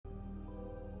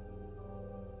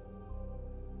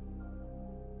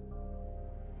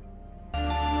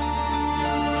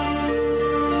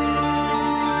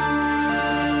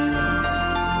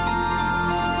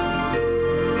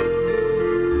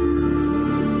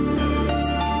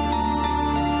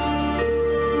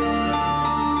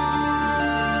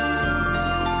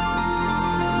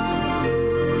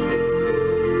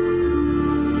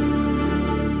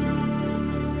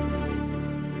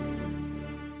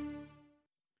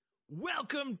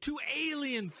Welcome to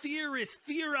Alien Theorists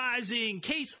Theorizing,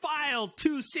 Case File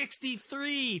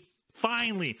 263.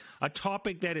 Finally, a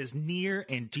topic that is near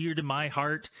and dear to my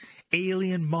heart,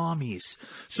 alien mommies.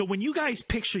 So when you guys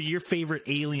picture your favorite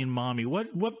alien mommy,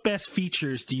 what best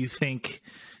features do you think,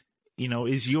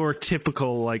 is your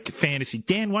typical, fantasy?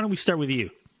 Dan, why don't we start with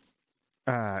you?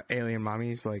 Alien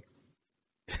mommies,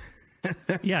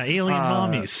 Yeah, alien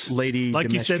mommies. Lady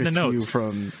like you said in the notes.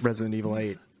 From Resident Evil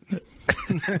 8.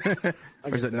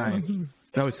 Or is it 9?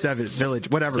 No, 7. Village.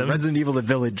 Whatever. 7? Resident Evil the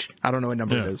Village. I don't know what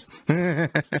number it is.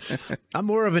 I'm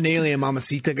more of an alien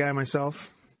mamacita guy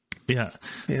myself. Yeah.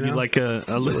 You like a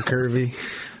little curvy.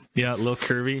 Yeah, a little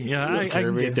curvy. Yeah, I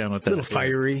can get down with that. A little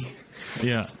fiery.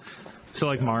 Yeah. So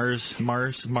like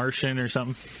Martian or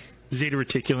something. Zeta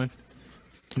Reticulan.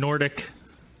 Nordic.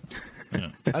 Yeah.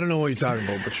 I don't know what you're talking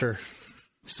about, but sure.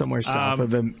 Somewhere south of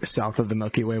the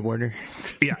Milky Way border.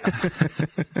 Yeah.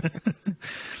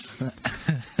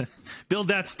 Build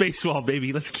that space wall,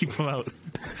 baby. Let's keep them out.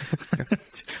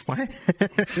 What?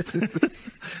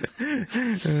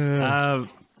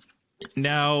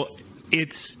 Now,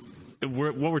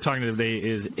 what we're talking today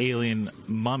is alien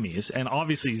mummies, and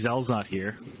obviously Zell's not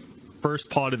here.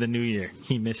 First pod of the new year,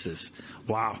 he misses.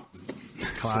 Wow,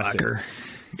 classic. Slacker.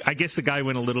 I guess the guy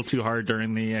went a little too hard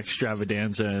during the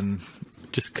extravaganza and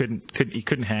just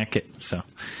couldn't hack it. So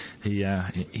he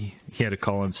had to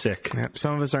call in sick. Yeah,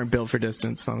 some of us aren't built for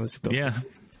distance. Some of us are built. Yeah.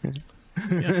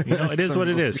 It is what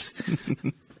it is.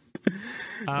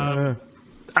 I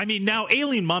mean, now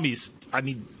alien mummies. I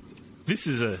mean, this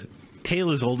is a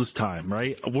tale as old as time,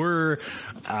 right? We're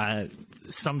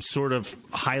some sort of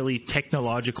highly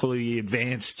technologically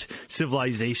advanced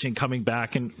civilization coming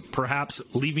back and perhaps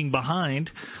leaving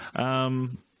behind,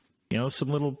 some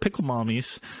little pickle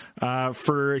mommies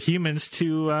for humans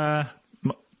to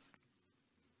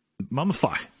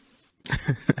mummify.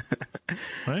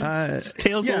 Right?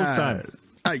 Tales old as time.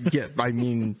 Yeah, I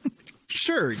mean,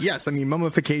 sure, yes. I mean,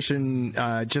 mummification,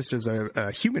 just as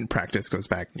a human practice, goes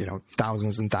back,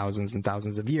 thousands and thousands and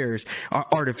thousands of years.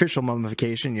 Artificial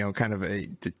mummification, kind of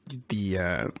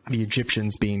the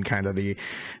Egyptians being kind of the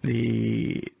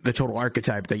total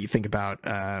archetype that you think about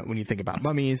when you think about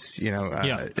mummies.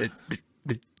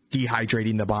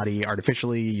 Dehydrating the body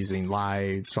artificially using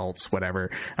lye, salts,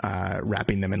 whatever,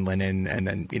 wrapping them in linen, and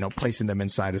then placing them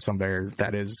inside of somewhere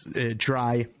that is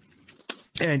dry,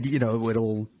 and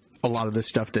a lot of the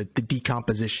stuff that the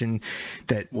decomposition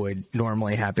that would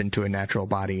normally happen to a natural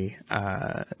body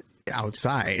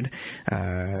outside,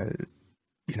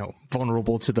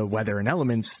 vulnerable to the weather and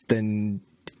elements, then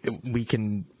we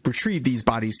can retrieve these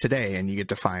bodies today, and you get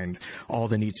to find all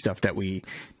the neat stuff that we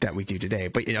do today.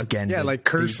 But again, like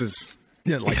curses.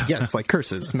 Yes, like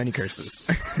curses, many curses.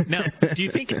 Now, do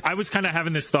you think I was kind of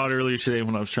having this thought earlier today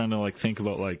when I was trying to think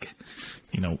about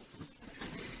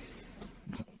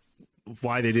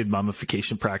why they did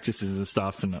mummification practices and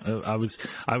stuff, and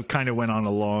I kind of went on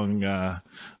a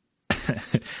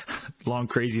long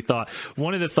crazy thought.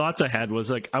 One of the thoughts I had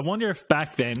was I wonder if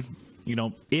back then,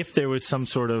 if there was some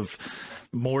sort of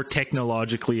more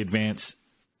technologically advanced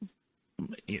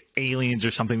aliens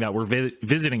or something that were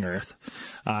visiting Earth,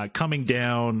 coming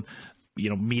down,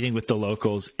 meeting with the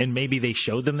locals, and maybe they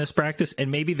showed them this practice, and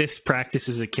maybe this practice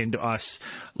is akin to us,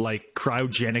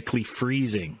 cryogenically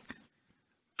freezing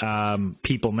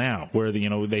people now, where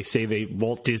they say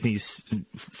Walt Disney's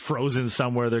frozen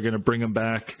somewhere, they're going to bring them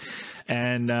back,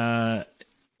 and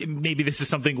maybe this is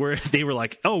something where they were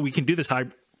like, oh, we can do this high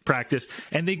practice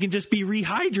and they can just be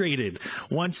rehydrated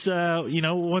once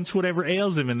whatever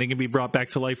ails them, and they can be brought back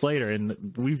to life later.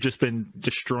 And we've just been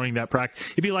destroying that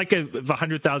practice. It'd be like if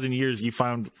 100,000 years you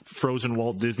found frozen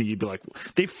Walt Disney, you'd be like,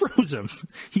 they froze him,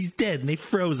 he's dead, and they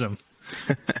froze him.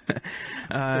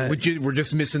 We're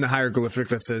just missing the hieroglyphic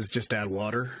that says just add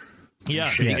water.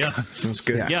 Yeah, That's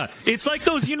good. Yeah, it's like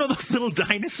those, those little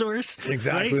dinosaurs.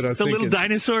 Exactly right? what I was the thinking. little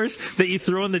dinosaurs that you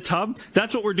throw in the tub.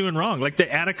 That's what we're doing wrong. Like the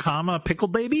Atacama pickle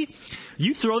baby,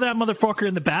 you throw that motherfucker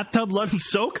in the bathtub, let him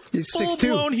soak. He's 6'2".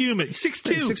 Full-blown human,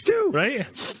 6'2", 6'2", right?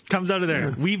 Comes out of there.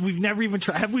 Yeah. We've never even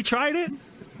tried. Have we tried it,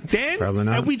 Dan? Probably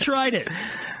not. Have we tried it?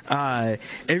 If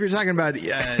you're talking about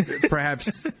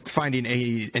perhaps finding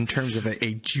in terms of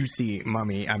a juicy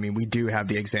mummy, I mean, we do have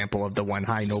the example of the one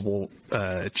high noble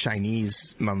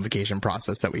Chinese mummification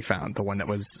process that we found, the one that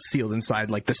was sealed inside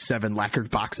the 7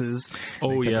 lacquered boxes.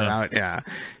 Oh, yeah. Yeah.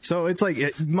 So it's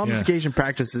mummification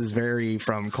practices vary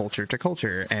from culture to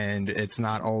culture, and it's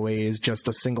not always just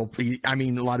a single. I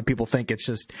mean, a lot of people think it's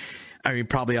just I mean,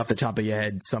 probably off the top of your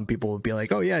head, some people would be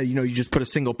like, oh yeah, you know, you just put a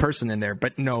single person in there.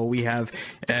 But no, we have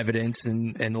evidence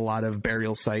in a lot of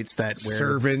burial sites that where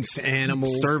servants,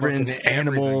 animals.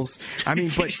 I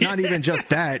mean, but not even just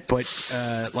that, but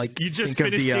like you just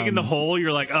finish digging the hole.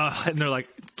 You're like, and they're like,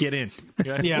 get in.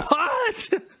 Like, yeah.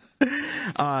 What?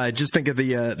 Just think of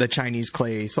the Chinese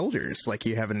clay soldiers. Like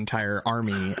you have an entire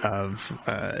army of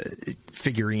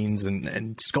figurines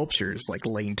and sculptures like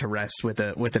laying to rest with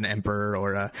an emperor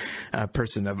or a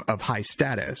person of high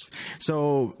status.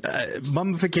 So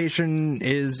mummification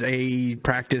is a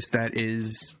practice that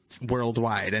is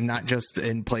worldwide, and not just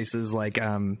in places like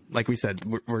we said,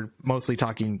 we're mostly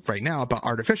talking right now about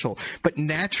artificial, but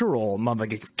natural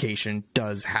mummification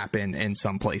does happen in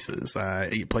some places,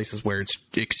 places where it's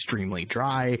extremely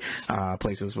dry,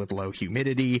 places with low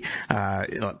humidity,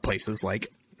 places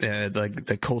like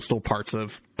the coastal parts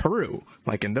of Peru,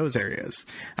 like in those areas.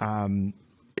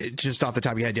 Just off the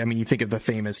top of your head, I mean, you think of the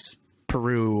famous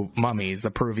Peru mummies,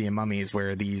 the Peruvian mummies,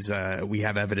 where these we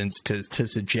have evidence to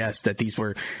suggest that these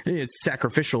were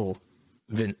sacrificial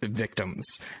victims,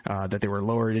 that they were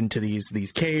lowered into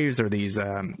these caves or these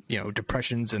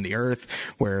depressions in the earth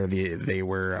where they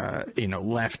were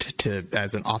left to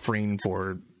as an offering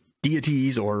for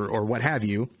deities or what have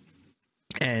you,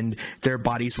 and their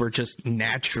bodies were just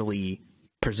naturally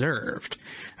preserved,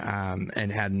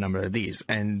 and had a number of these,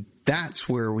 and that's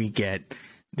where we get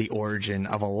the origin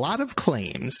of a lot of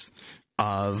claims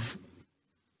of,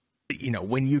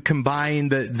 when you combine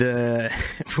the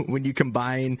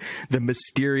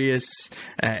mysterious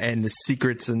and the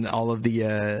secrets and all of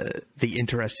the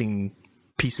interesting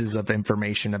pieces of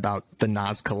information about the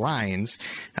Nazca lines,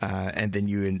 and then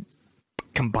you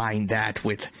combine that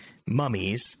with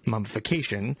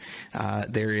mummification,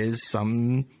 there is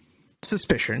some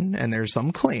suspicion and there's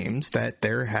some claims that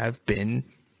there have been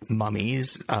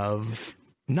mummies of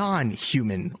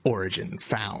non-human origin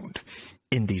found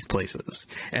in these places,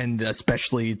 and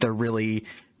especially the really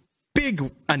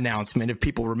big announcement, if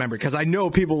people remember, because I know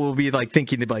people will be like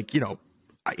thinking, they'd be like,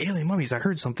 alien mummies, I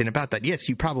heard something about that. Yes,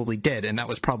 you probably did, and that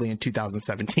was probably in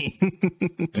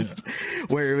 2017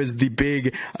 where it was the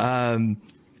big when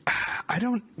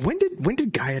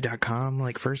did Gaia.com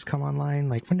like first come online?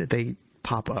 Like when did they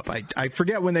pop up? I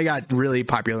forget when they got really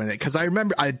popular in it, because I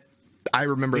remember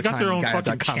they got their own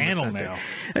fucking channel now.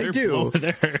 They do over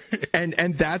there,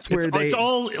 and that's where it's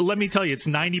all. Let me tell you, it's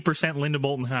 90% Linda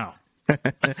Moulton Howe.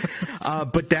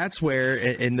 But that's where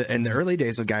in the early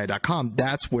days of Gaia.com,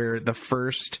 that's where the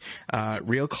first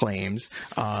real claims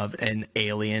of an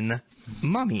alien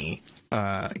mummy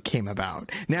came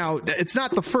about. Now, it's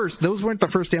not the first; those weren't the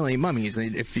first alien mummies.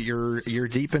 If you're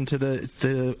deep into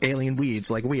the alien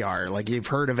weeds like we are, like you've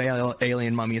heard of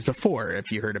alien mummies before.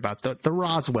 If you heard about the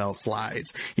Roswell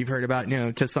slides, you've heard about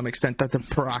to some extent that the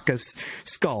Paracas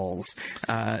skulls,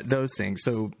 those things.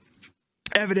 So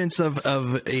evidence of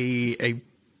a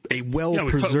well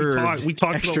preserved we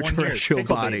talked extraterrestrial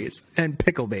bodies and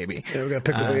Pickle Baby. Yeah, we got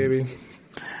Pickle Baby.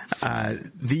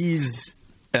 These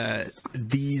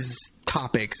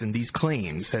topics and these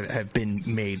claims have been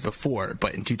made before,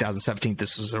 but in 2017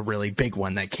 this was a really big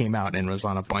one that came out and was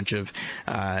on a bunch of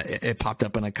it popped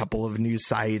up on a couple of news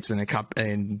sites,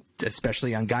 and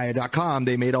especially on Gaia.com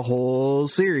they made a whole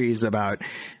series about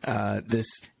this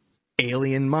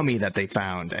alien mummy that they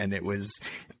found, and it was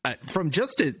from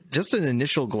just an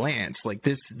initial glance, like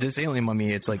this alien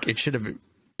mummy, it's like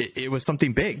it was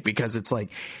something big, because it's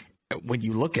like when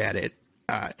you look at it,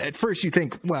 at first you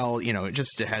think, well,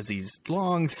 it has these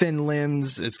long, thin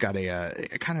limbs. It's got a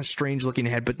kind of strange looking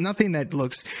head, but nothing that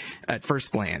looks at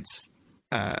first glance,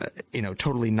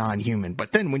 totally non-human.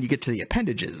 But then when you get to the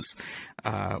appendages,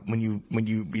 when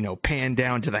you pan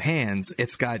down to the hands,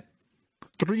 it's got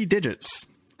 3 digits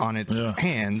on its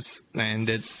hands and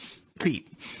its feet.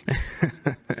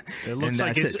 It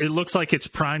looks like it's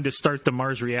primed to start the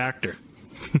Mars reactor.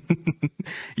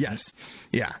 Yes.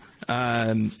 Yeah.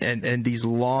 And these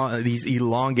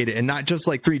elongated, and not just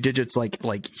like 3 digits,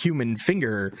 like human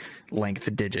finger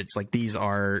length digits. Like these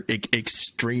are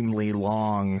extremely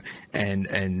long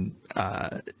and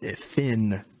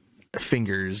thin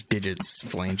fingers, digits,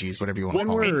 phalanges, whatever you want to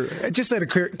call it. Just out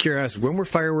of curiosity, when were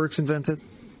fireworks invented?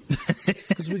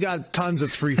 Because we got tons of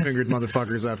 3-fingered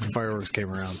motherfuckers after fireworks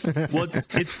came around. Well,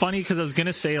 it's funny, because I was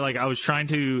gonna say, like, I was trying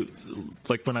to,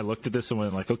 like, when I looked at this and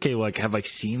went like, okay, like, have I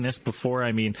seen this before?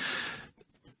 I mean,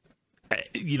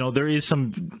 there is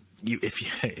some.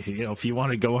 If you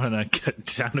want to go on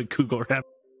down a Google rap.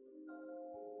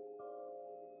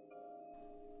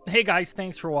 Hey guys,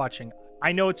 thanks for watching.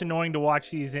 I know it's annoying to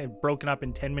watch these broken up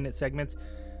in 10-minute segments,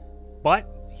 but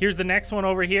here's the next one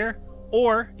over here.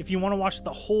 Or if you want to watch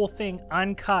the whole thing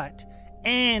uncut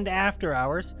and after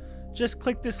hours, just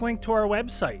click this link to our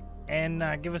website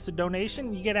and give us a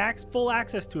donation. You get full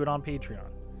access to it on Patreon.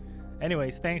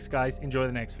 Anyways, thanks guys. Enjoy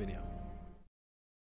the next video.